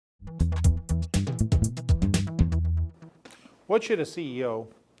What should a CEO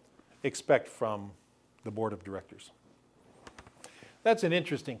expect from the board of directors? That's an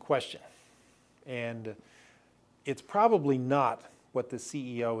interesting question. And it's probably not what the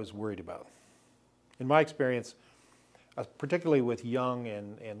CEO is worried about. In my experience, particularly with young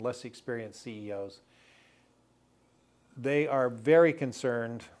and less experienced CEOs, they are very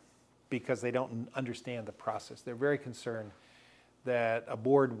concerned because they don't understand the process. They're very concerned that a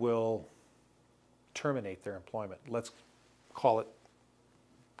board will terminate their employment. Let's call it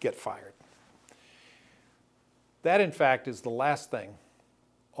get fired. That, in fact, is the last thing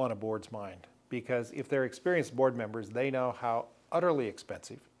on a board's mind, because if they're experienced board members, they know how utterly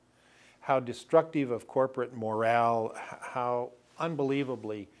expensive, how destructive of corporate morale, how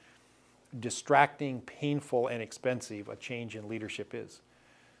unbelievably distracting, painful, and expensive a change in leadership is.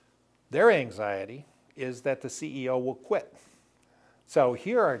 Their anxiety is that the CEO will quit. So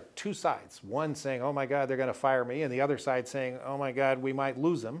here are two sides. One saying, oh my God, they're going to fire me, and the other side saying, oh my God, we might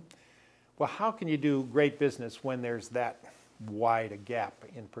lose them. Well, how can you do great business when there's that wide a gap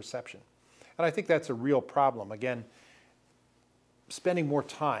in perception? And I think that's a real problem. Again, spending more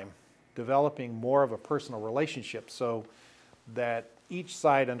time developing more of a personal relationship so that each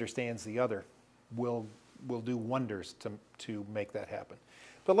side understands the other will do wonders to make that happen.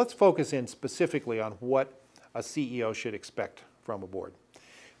 But let's focus in specifically on what a CEO should expect from a board.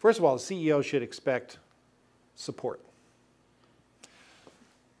 First of all, the CEO should expect support.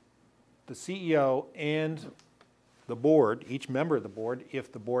 The CEO and the board, each member of the board,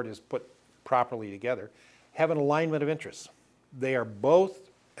 if the board is put properly together, have an alignment of interests. They are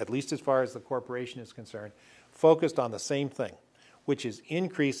both, at least as far as the corporation is concerned, focused on the same thing, which is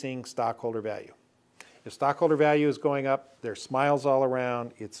increasing stockholder value. If stockholder value is going up, there's smiles all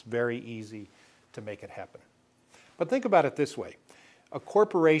around, it's very easy to make it happen. But think about it this way. A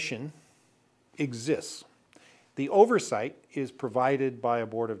corporation exists. The oversight is provided by a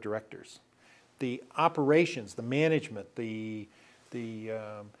board of directors. The operations, the management, the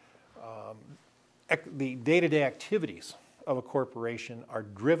day-to-day activities of a corporation are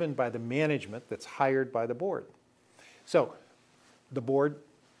driven by the management that's hired by the board. So the board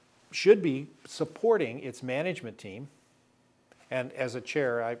should be supporting its management team. And as a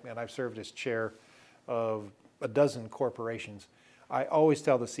chair, and I've served as chair of a dozen corporations, I always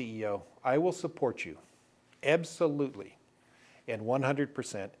tell the CEO, I will support you absolutely and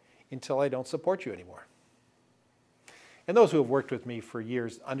 100% until I don't support you anymore. And those who have worked with me for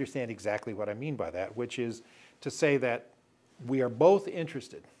years understand exactly what I mean by that, which is to say that we are both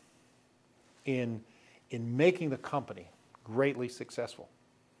interested in making the company greatly successful.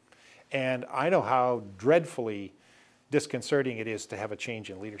 And I know how dreadfully disconcerting it is to have a change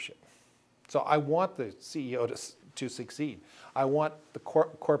in leadership. So I want the CEO to succeed. I want the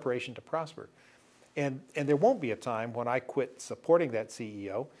corporation to prosper. And there won't be a time when I quit supporting that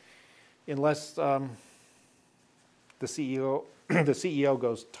CEO unless the CEO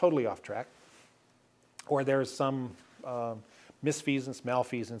goes totally off track, or there's some misfeasance,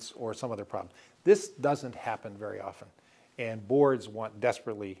 malfeasance, or some other problem. This doesn't happen very often, and boards want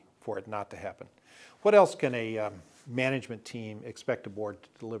desperately for it not to happen. What else can a management team expect a board to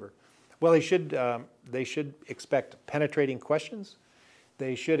deliver? Well, they should expect penetrating questions.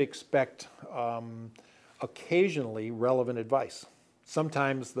 They should expect occasionally relevant advice.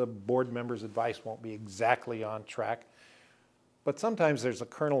 Sometimes the board member's advice won't be exactly on track, but sometimes there's a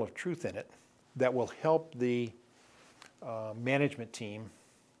kernel of truth in it that will help the management team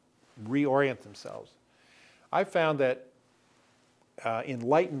reorient themselves. I've found that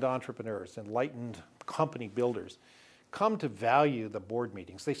enlightened entrepreneurs, enlightened company builders, come to value the board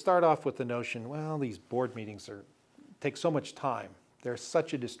meetings. They start off with the notion, well, these board meetings take so much time. They're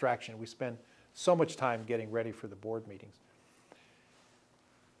such a distraction. We spend so much time getting ready for the board meetings.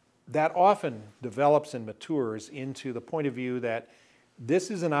 That often develops and matures into the point of view that this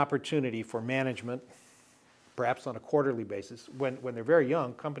is an opportunity for management, perhaps on a quarterly basis. When they're very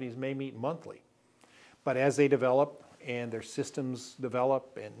young, companies may meet monthly. But as they develop and their systems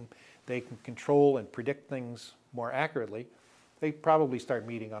develop and they can control and predict things more accurately, they probably start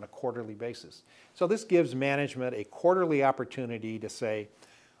meeting on a quarterly basis. So this gives management a quarterly opportunity to say,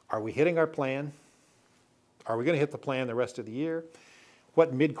 are we hitting our plan? Are we going to hit the plan the rest of the year?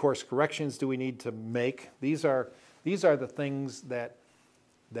 What mid-course corrections do we need to make? These are the things that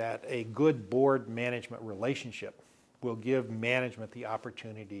a good board management relationship will give management the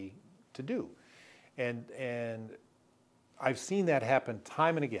opportunity to do. And I've seen that happen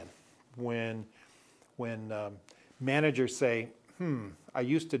time and again when managers say, I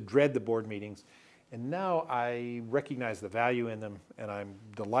used to dread the board meetings, and now I recognize the value in them, and I'm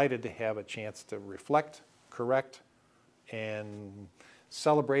delighted to have a chance to reflect, correct, and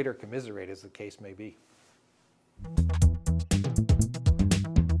celebrate or commiserate, as the case may be.